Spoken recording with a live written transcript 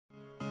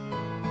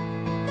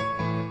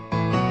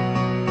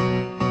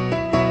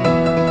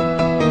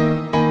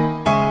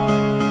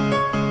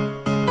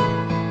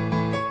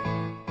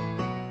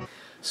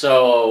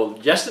So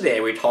yesterday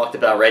we talked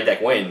about red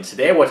deck wins.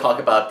 Today we'll talk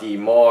about the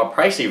more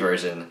pricey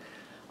version,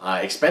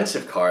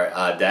 expensive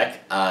card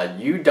deck,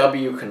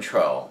 UW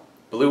Control.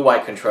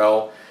 Blue-white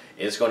Control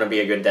is going to be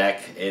a good deck.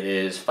 It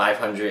is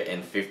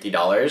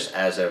 $550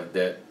 as of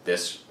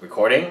this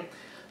recording.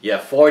 You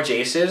have 4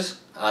 Jaces.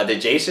 The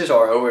Jaces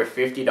are over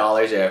 $50.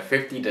 They are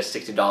 $50 to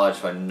 $60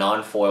 for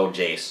non-foil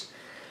Jace.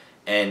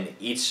 And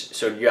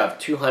so you have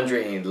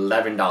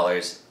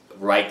 $211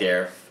 right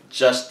there,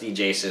 just the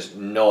Jaces,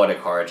 no other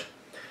cards.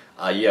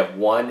 You have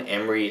 1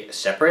 Emery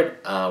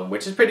Separate,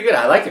 which is pretty good.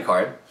 I like the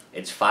card.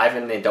 It's 5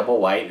 in a double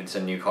white. It's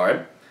a new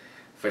card.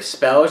 For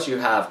spells, you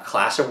have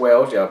Class of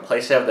Wills. You have a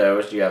playset of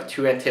those. You have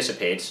 2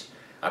 Anticipates.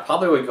 I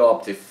probably would go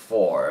up to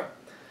 4.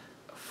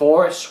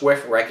 4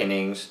 Swift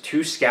Reckonings,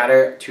 2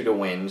 Scatter to the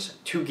Winds,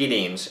 2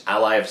 Gideons,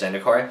 Ally of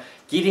Zendikar.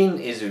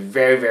 Gideon is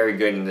very, very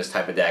good in this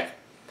type of deck.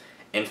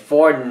 And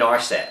 4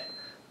 Narset,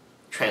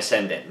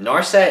 Transcendent.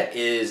 Narset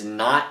is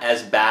not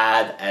as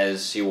bad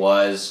as she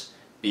was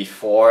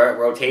before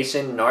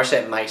rotation.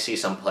 Narset might see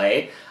some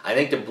play. I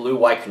think the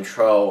blue-white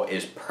control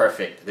is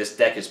perfect. This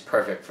deck is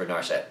perfect for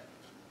Narset.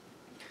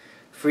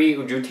 3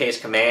 Ujute's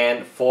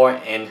Command, 4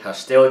 End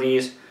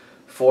Hostilities,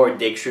 4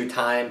 Dig Through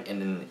Time,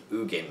 and an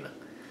Ugin.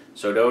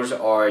 So those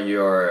are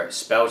your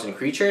spells and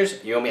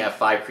creatures. You only have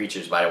 5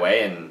 creatures, by the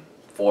way, and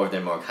 4 of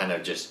them are kind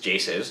of just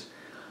Jaces.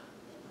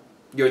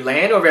 Your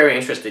land are very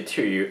interesting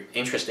too. You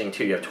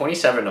have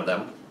 27 of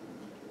them.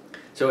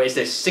 So it's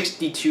a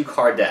 62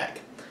 card deck.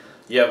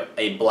 You have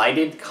a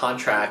Blighted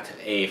Contract,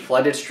 a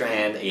Flooded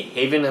Strand, a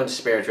Haven of the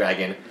Spirit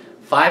Dragon,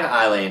 5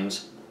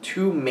 islands,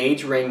 2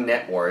 Mage Ring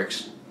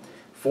Networks,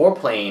 4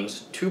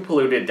 plains, 2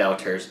 Polluted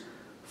Delters,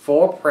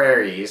 4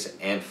 prairies,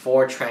 and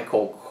 4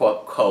 tranquil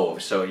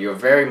coves. So you're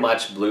very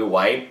much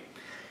blue-white.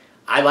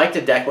 I like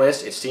the deck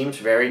list. It seems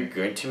very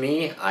good to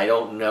me. I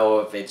don't know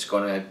if it's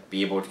going to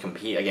be able to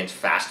compete against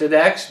faster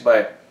decks,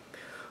 but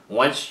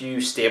once you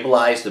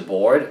stabilize the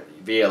board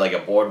via like a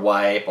board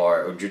wipe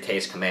or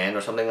Ujute's Command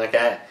or something like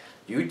that,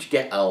 you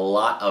get a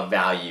lot of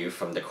value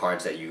from the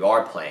cards that you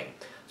are playing.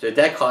 So the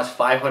deck costs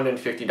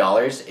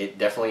 $550. It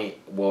definitely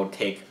will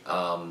take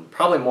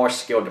probably more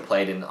skill to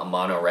play than a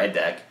mono red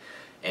deck,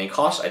 and it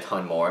costs a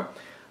ton more.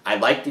 I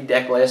like the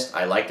deck list.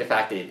 I like the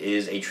fact that it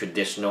is a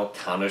traditional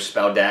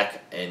counterspell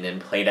deck, and then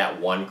play that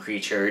 1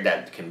 creature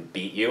that can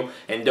beat you.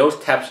 And those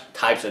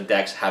types of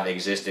decks have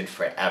existed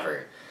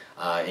forever.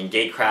 In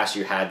Gatecrash,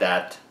 you had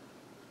that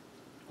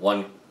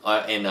one.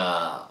 In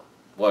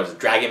what was it,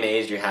 Dragon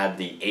Maze, you had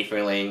the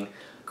Aetherling,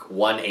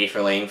 1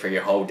 Aetherling for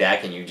your whole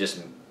deck, and you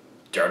just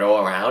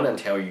dirtle around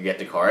until you get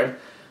the card.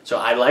 So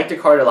I like the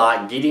card a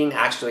lot. Gideon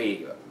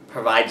actually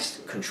provides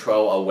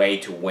control a way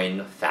to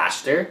win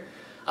faster.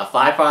 A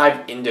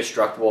 5/5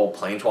 indestructible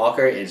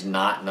planeswalker is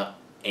not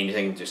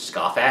anything to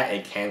scoff at.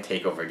 It can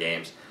take over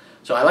games.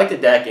 So I like the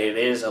deck. It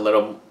is a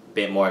little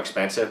bit more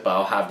expensive, but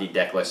I'll have the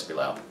deck list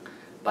below.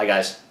 Bye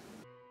guys.